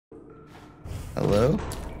Hello?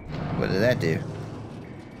 What did that do?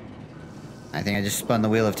 I think I just spun the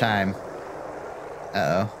wheel of time.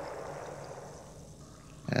 Uh-oh.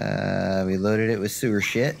 We loaded it with sewer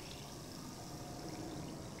shit.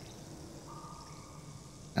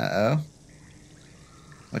 Uh-oh.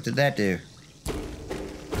 What did that do?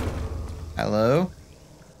 Hello?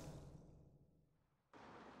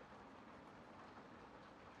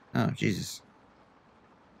 Oh, Jesus.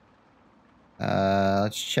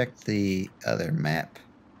 Let's check the other map.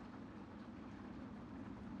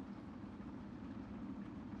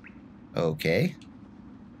 Okay.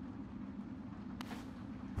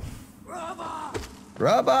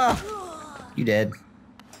 Rubber! You dead.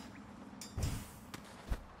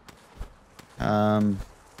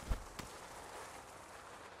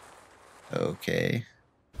 Okay.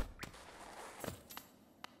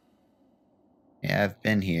 Yeah, I've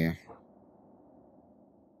been here.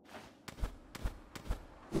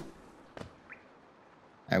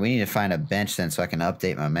 Alright, we need to find a bench then so I can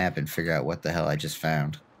update my map and figure out what the hell I just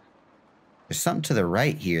found. There's something to the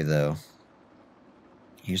right here, though.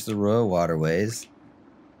 Here's the royal waterways.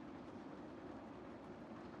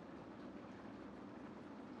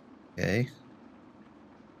 Okay.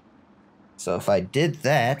 So if I did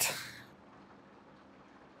that...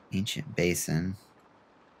 Ancient basin.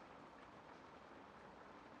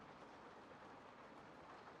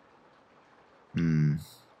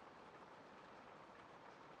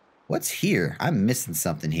 What's here? I'm missing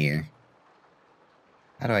something here.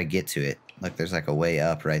 How do I get to it? Look, there's like a way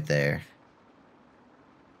up right there.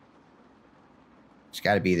 It's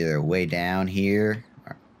got to be either a way down here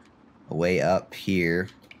or a way up here.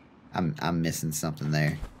 I'm missing something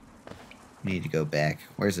there. We need to go back.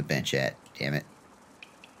 Where's the bench at? Damn it.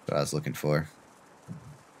 That's what I was looking for.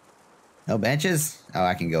 No benches? Oh,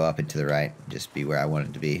 I can go up and to the right. Just be where I want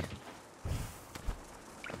it to be.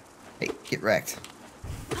 Hey, get wrecked.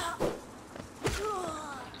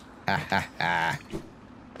 Ha ha ha.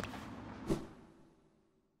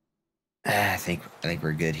 I think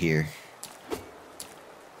we're good here.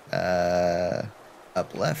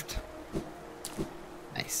 Up left.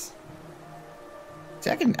 Nice.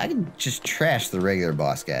 See, I can just trash the regular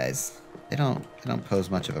boss guys. They don't pose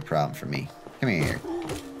much of a problem for me. Come here,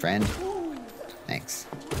 friend. Thanks.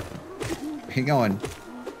 Where you going?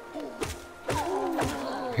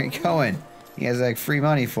 Where you going? You guys like free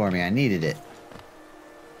money for me. I needed it.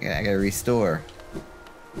 I gotta restore.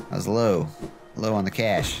 I was low on the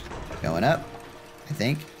cash. Going up, I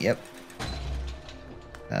think. Yep.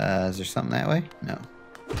 Is there something that way? No.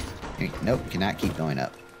 Nope, cannot keep going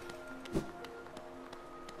up.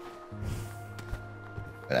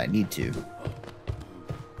 But I need to.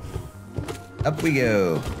 Up we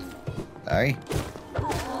go. Sorry.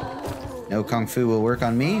 No kung fu will work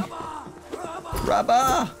on me.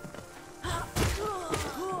 Rubber! Ha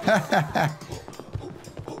ha ha!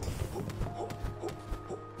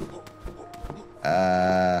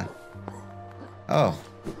 Oh.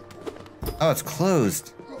 Oh, it's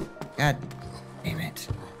closed. God damn it.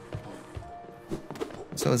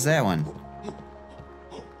 So is that one.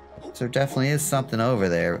 So there definitely is something over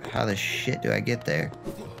there. How the shit do I get there?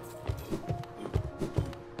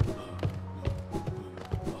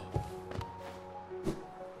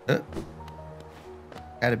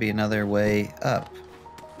 Gotta be another way up.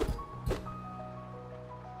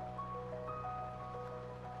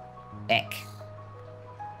 Heck.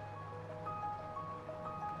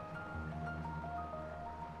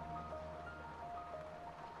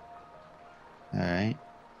 Alright.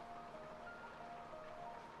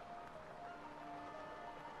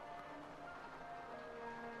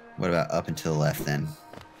 What about up and to the left then?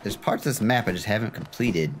 There's parts of this map I just haven't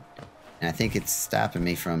completed, and I think it's stopping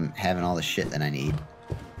me from having all the shit that I need.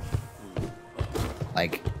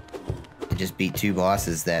 Like, I just beat 2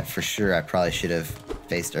 bosses that for sure I probably should have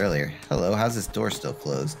faced earlier. Hello, how's this door still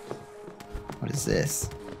closed? What is this?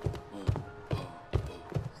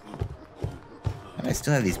 How do I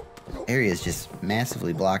still have these areas just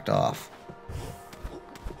massively blocked off?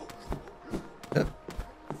 Oh.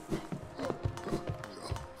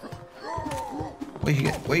 What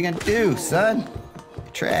are you gonna do, son? You're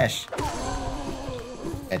trash.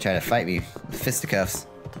 Gotta try to fight me with fisticuffs.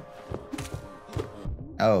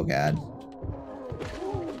 Oh, God.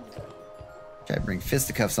 Try to bring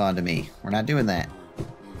fisticuffs onto me. We're not doing that.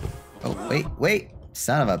 Oh, wait.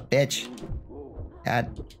 Son of a bitch.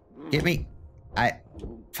 God. Get me.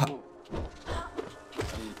 Fuck.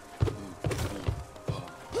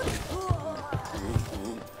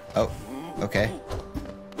 Oh, okay.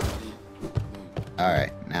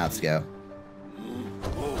 Alright, now let's go.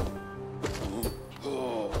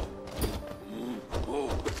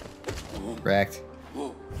 Wrecked.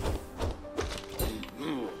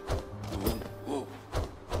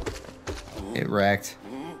 Get wrecked.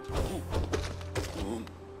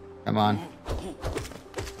 Come on.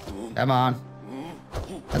 Come on.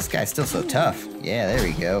 This guy's still so tough. Yeah, there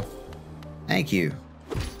we go. Thank you.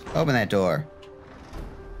 Open that door.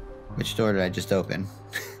 Which door did I just open?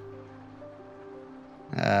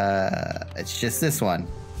 It's just this one.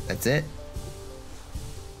 That's it?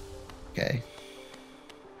 Okay.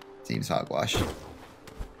 Seems hogwash.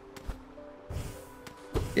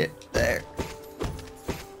 Get there.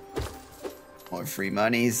 More free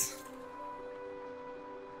monies.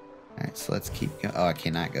 Alright, so let's keep going. Oh, I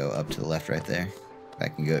cannot go up to the left right there. I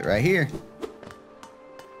can go right here.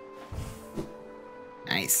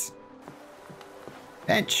 Nice.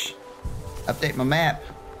 Bench. Update my map.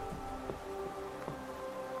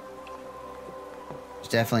 There's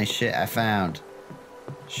definitely shit I found.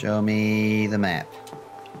 Show me the map.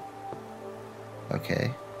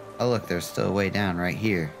 Okay. Oh look, there's still a way down right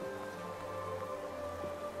here.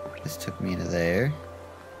 This took me to there.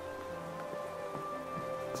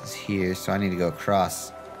 This is here, so I need to go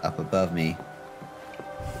across up above me.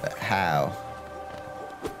 But how?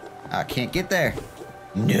 Oh, I can't get there.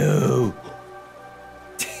 No!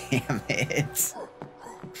 Damn it.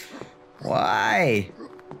 Why?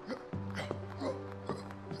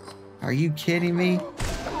 Are you kidding me?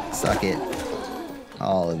 Suck it.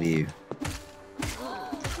 All of you.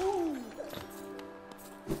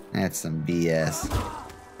 That's some BS.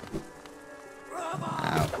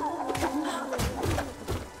 Ow.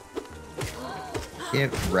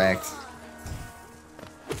 Get wrecked.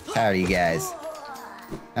 Tired of you guys.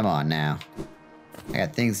 Come on now. I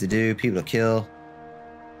got things to do, people to kill,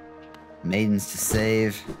 maidens to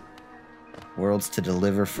save, worlds to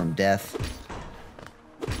deliver from death.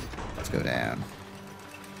 Let's go down.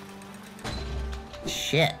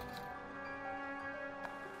 Shit.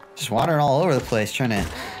 Just wandering all over the place trying to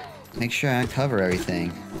make sure I uncover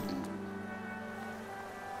everything.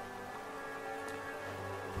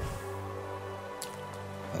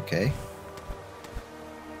 Okay.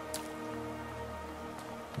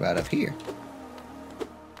 About up here.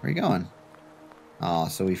 Where are you going? Oh,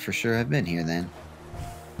 so we for sure have been here then.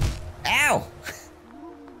 Ow!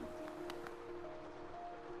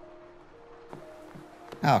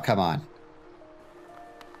 Oh, come on.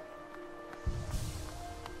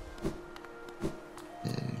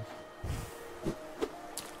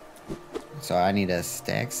 So I need a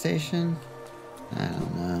stag station? I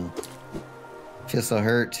don't know. I feel so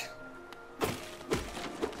hurt.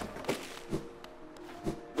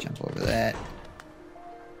 Jump over that.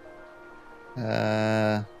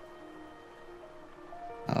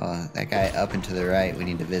 Oh, that guy up and to the right. We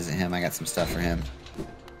need to visit him. I got some stuff for him.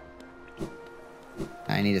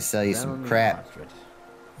 I need to sell you some crap.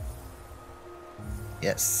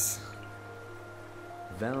 Yes.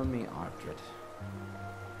 Velmi Artrit.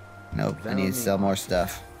 Nope, I need to sell more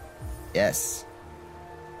stuff. Yes.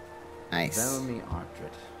 Nice. Velmi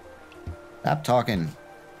Artrit. Stop talking.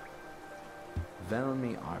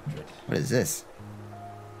 Velmi Artrit. What is this?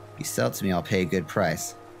 You sell it to me, I'll pay a good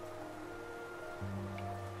price.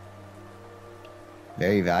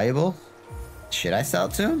 Very valuable? Should I sell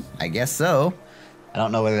it to him? I guess so. I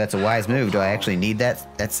don't know whether that's a wise move. Do I actually need that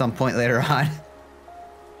at some point later on?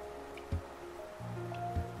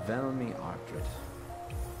 Velmi Artrit.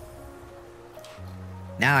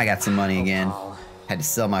 Now I got some money again. Had to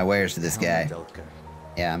sell my wares to this guy.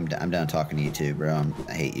 Yeah, I'm done talking to you too, bro.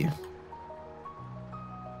 I hate you.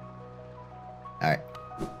 Alright.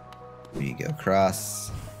 We need to go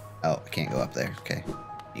across. Oh, I can't go up there. Okay.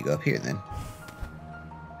 You go up here then.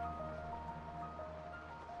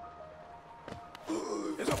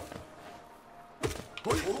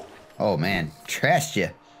 Oh man, trashed you.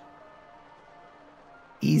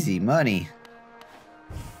 Easy money.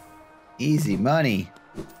 Easy money.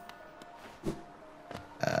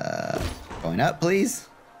 Going up, please.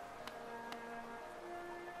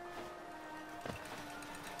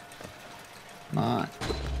 Come on.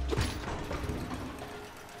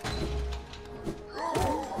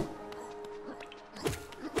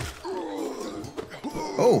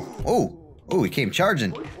 Oh, he came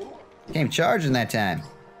charging. Came charging that time.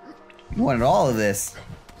 He wanted all of this.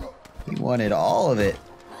 He wanted all of it.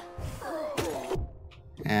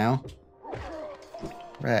 Ow.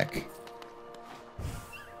 Wreck.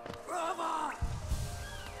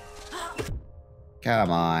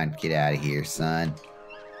 Come on, get out of here, son.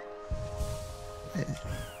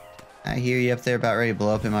 I hear you up there about ready to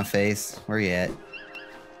blow up in my face. Where you at?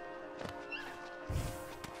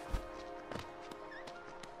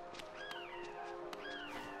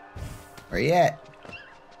 Where you at?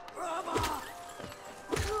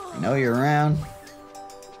 know you're around.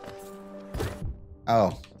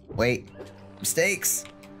 Oh, wait. Mistakes!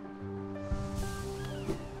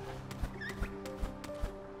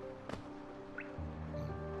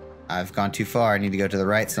 I've gone too far. I need to go to the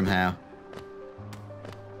right somehow.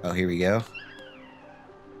 Oh, here we go.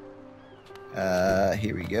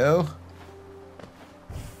 Here we go.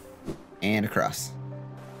 And across.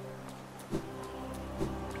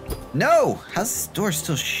 No! How's this door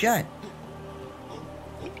still shut?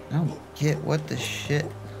 I don't get what the shit.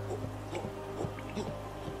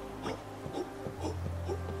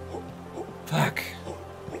 Fuck.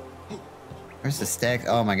 Where's the stack?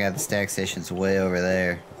 Oh my god, the stack station's way over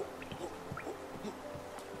there.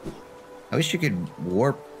 I wish you could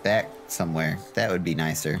warp back somewhere. That would be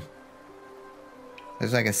nicer.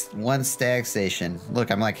 There's like one stag station.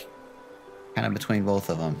 Look, I'm like kind of between both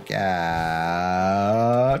of them.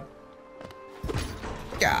 God.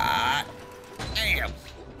 God. Damn.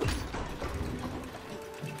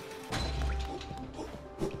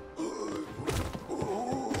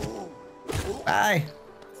 Bye.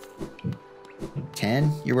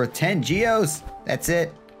 10? You're worth 10 geos? That's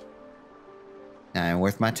it. Not even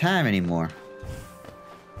worth my time anymore.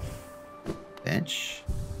 Bench.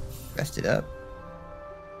 Rest it up.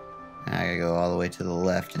 Now I gotta go all the way to the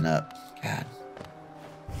left and up. God.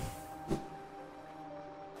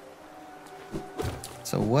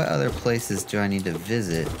 So what other places do I need to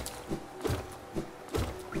visit?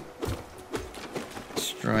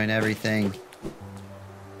 Destroying everything.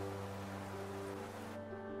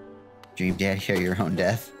 Dream Daddy or your own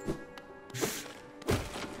death?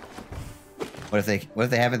 What if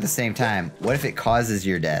they have it at the same time? What if it causes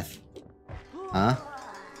your death? Huh?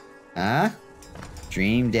 Huh?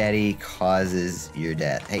 Dream Daddy causes your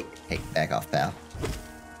death. Hey, back off, pal.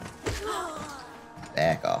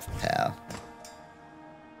 Back off, pal.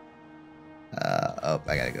 Oh,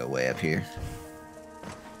 I gotta go way up here.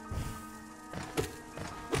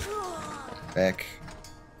 Back.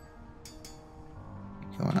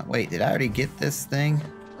 Going up. Wait, did I already get this thing?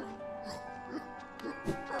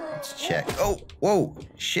 Let's check. Oh, whoa,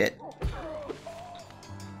 shit.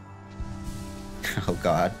 Oh,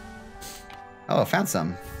 God. Oh, I found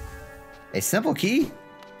something. A simple key?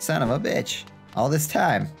 Son of a bitch. All this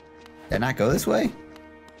time. Did I not go this way?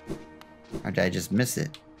 Or did I just miss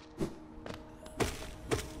it?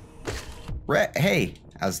 Hey,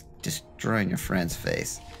 I was destroying your friend's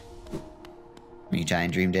face. When you die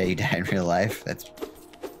in Dream Day, you die in real life. That's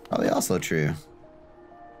probably also true.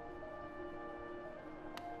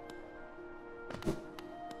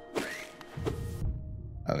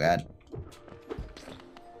 Oh, God.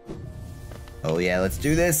 Oh, yeah, let's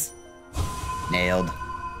do this. Nailed.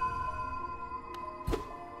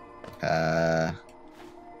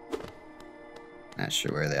 Not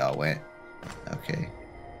sure where they all went. Okay.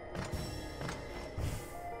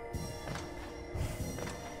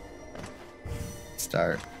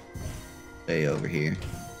 Start way over here.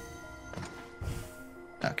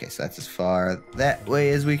 Okay, so that's as far that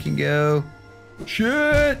way as we can go.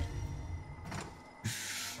 Shit!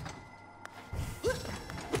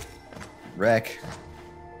 Wreck.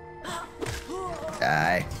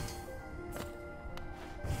 Die.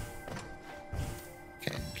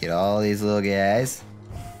 Okay, get all these little guys.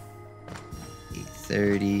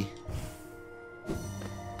 830.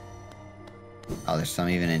 Oh, there's some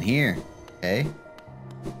even in here. Okay.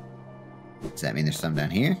 Does that mean there's some down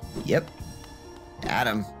here? Yep. Got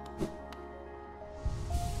him.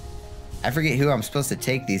 I forget who I'm supposed to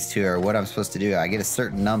take these to or what I'm supposed to do. I get a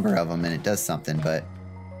certain number of them and it does something, but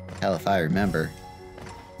hell if I remember.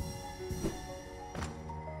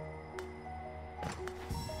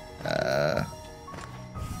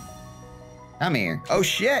 Come here. Oh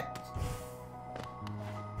shit!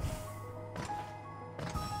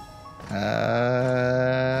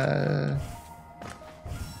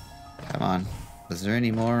 Come on. Was there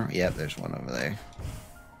any more? Yep, there's one over there.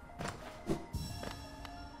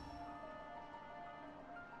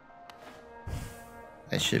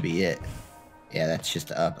 That should be it. Yeah, that's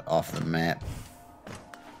just up off the map.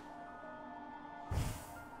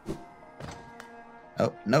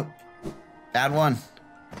 Oh, nope. Bad one.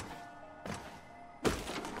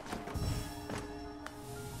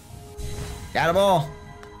 Got them all.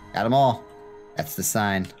 Got them all. That's the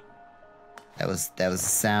sign. That was the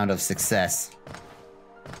sound of success.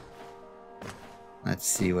 Let's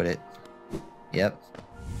see what it... Yep.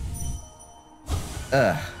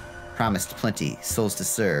 Promised plenty. Souls to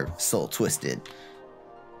serve. Soul twisted.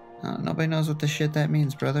 Nobody knows what the shit that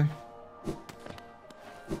means, brother.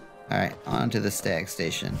 Alright, on to the stag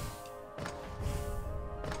station.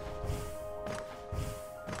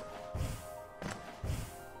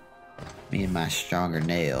 Need my stronger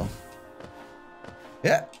nail.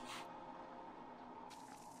 Yeah.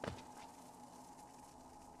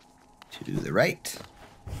 To the right.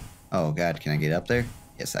 Oh god, can I get up there?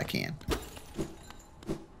 Yes, I can.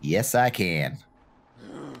 Yes, I can.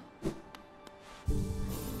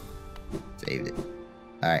 Saved it.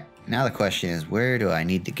 Alright, now the question is, where do I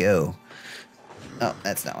need to go? Oh,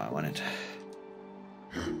 that's not what I wanted.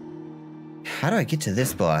 How do I get to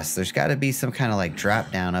this boss? There's got to be some kind of like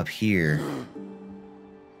drop down up here.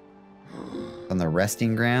 On the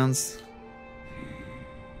resting grounds.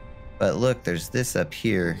 But look, there's this up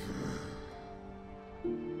here.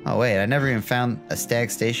 Oh wait, I never even found a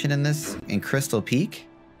stag station in this? In Crystal Peak?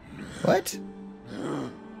 What?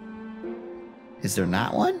 Is there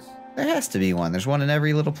not one? There has to be one. There's one in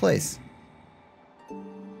every little place.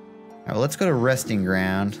 Alright, well, let's go to resting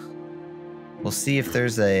ground. We'll see if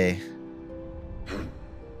there's a...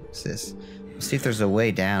 What's this? We'll see if there's a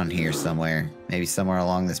way down here somewhere. Maybe somewhere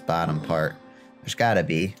along this bottom part. There's gotta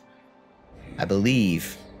be. I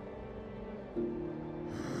believe.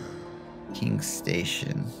 King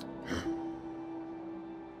Station.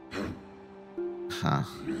 Huh.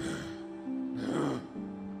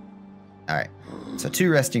 Alright. So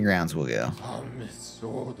 2 resting grounds will go.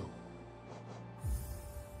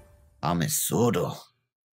 Amesodo.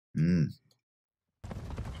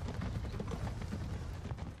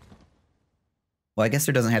 Well, I guess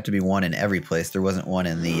there doesn't have to be one in every place. There wasn't one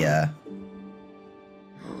in the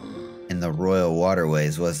Royal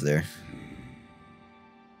Waterways, was there?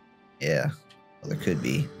 Yeah. Well, there could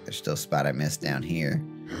be. There's still a spot I missed down here.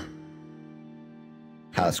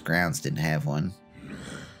 Palace Grounds didn't have one.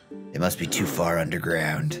 It must be too far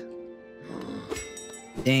underground.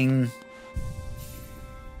 Ding.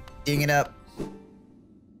 Ding it up.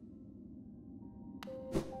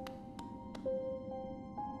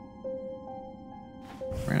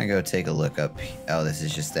 We're gonna go take a look up. Oh, this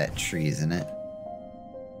is just that tree, isn't it?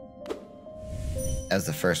 That was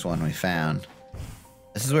the first one we found.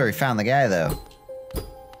 This is where we found the guy, though.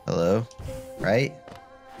 Hello? Right?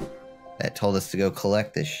 That told us to go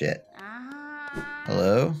collect this shit.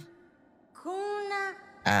 Hello?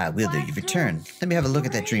 Ah, Wielder, you've returned. Let me have a look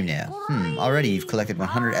at that dream now. Already you've collected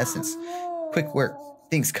 100 essence. Quick work.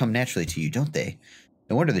 Things come naturally to you, don't they?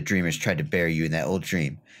 No wonder the dreamers tried to bury you in that old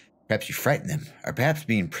dream. Perhaps you frightened them, or perhaps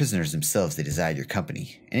being prisoners themselves they desired your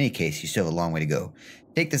company. In any case, you still have a long way to go.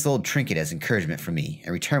 Take this old trinket as encouragement from me,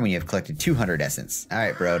 and return when you have collected 200 essence.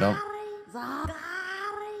 Alright, bro, don't...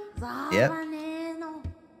 Yep.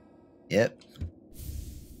 Yep.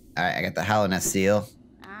 Alright, I got the Hollow Nest seal.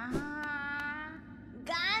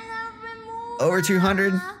 Over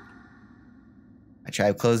 200? My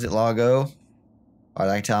tribe closed it long ago. Or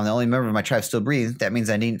I can tell I'm the only member of my tribe still breathes. That means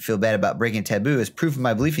I needn't feel bad about breaking taboo. As proof of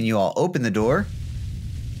my belief in you, I'll open the door.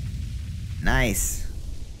 Nice.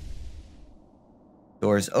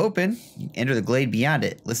 Door is open. You enter the glade beyond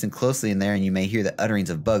it. Listen closely in there and you may hear the utterings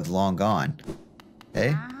of bugs long gone.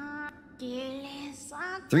 Okay.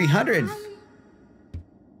 300.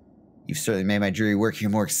 You've certainly made my dreary work here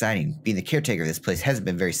more exciting. Being the caretaker of this place hasn't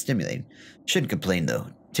been very stimulating. Shouldn't complain though.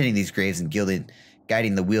 Tending these graves and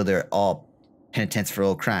guiding the wielder are all penitence for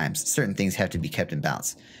old crimes. Certain things have to be kept in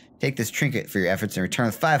balance. Take this trinket for your efforts and return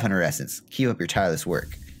with 500 essence. Keep up your tireless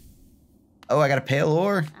work. Oh, I got a pale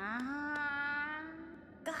ore.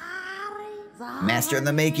 Master in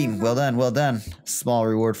the making. Well done, well done. Small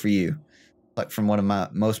reward for you. Plucked from one of my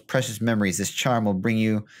most precious memories, this charm will bring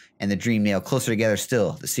you and the dream nail closer together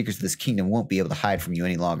still. The secrets of this kingdom won't be able to hide from you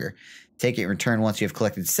any longer. Take it in return once you have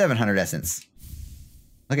collected 700 essence.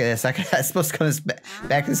 Look at this. I was supposed to come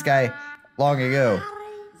back to this guy long ago.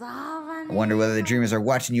 I wonder whether the dreamers are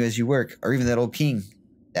watching you as you work, or even that old king.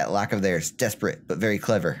 That lock of theirs, desperate but very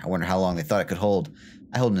clever. I wonder how long they thought it could hold.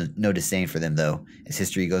 I hold no disdain for them, though. As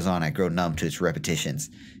history goes on, I grow numb to its repetitions.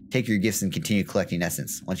 Take your gifts and continue collecting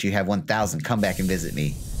essence. Once you have 1,000, come back and visit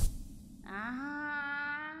me.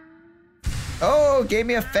 Oh, gave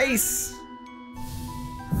me a face.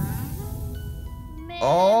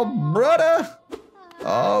 Oh, brother.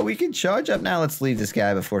 Oh, we can charge up now. Let's leave this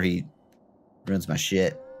guy before he ruins my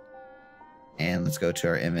shit. And let's go to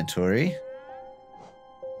our inventory.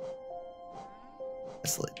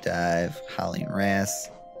 Desolate Dive, Howling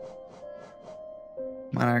Wrath,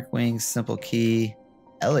 Monarch Wings, Simple Key,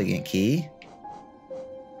 Elegant Key,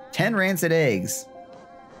 10 Rancid Eggs.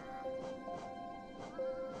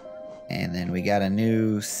 And then we got a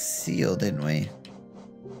new seal, didn't we?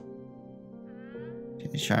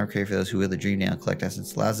 Charm created for those who wield the Dream Nail and collect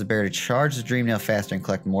essence. Allows the bearer to charge the Dream Nail faster and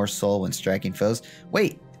collect more soul when striking foes.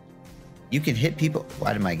 Wait! You can hit people...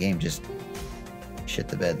 Why did my game just shit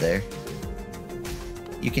the bed there?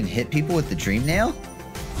 You can hit people with the dream nail?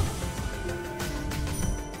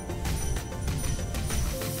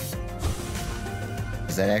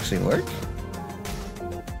 Does that actually work?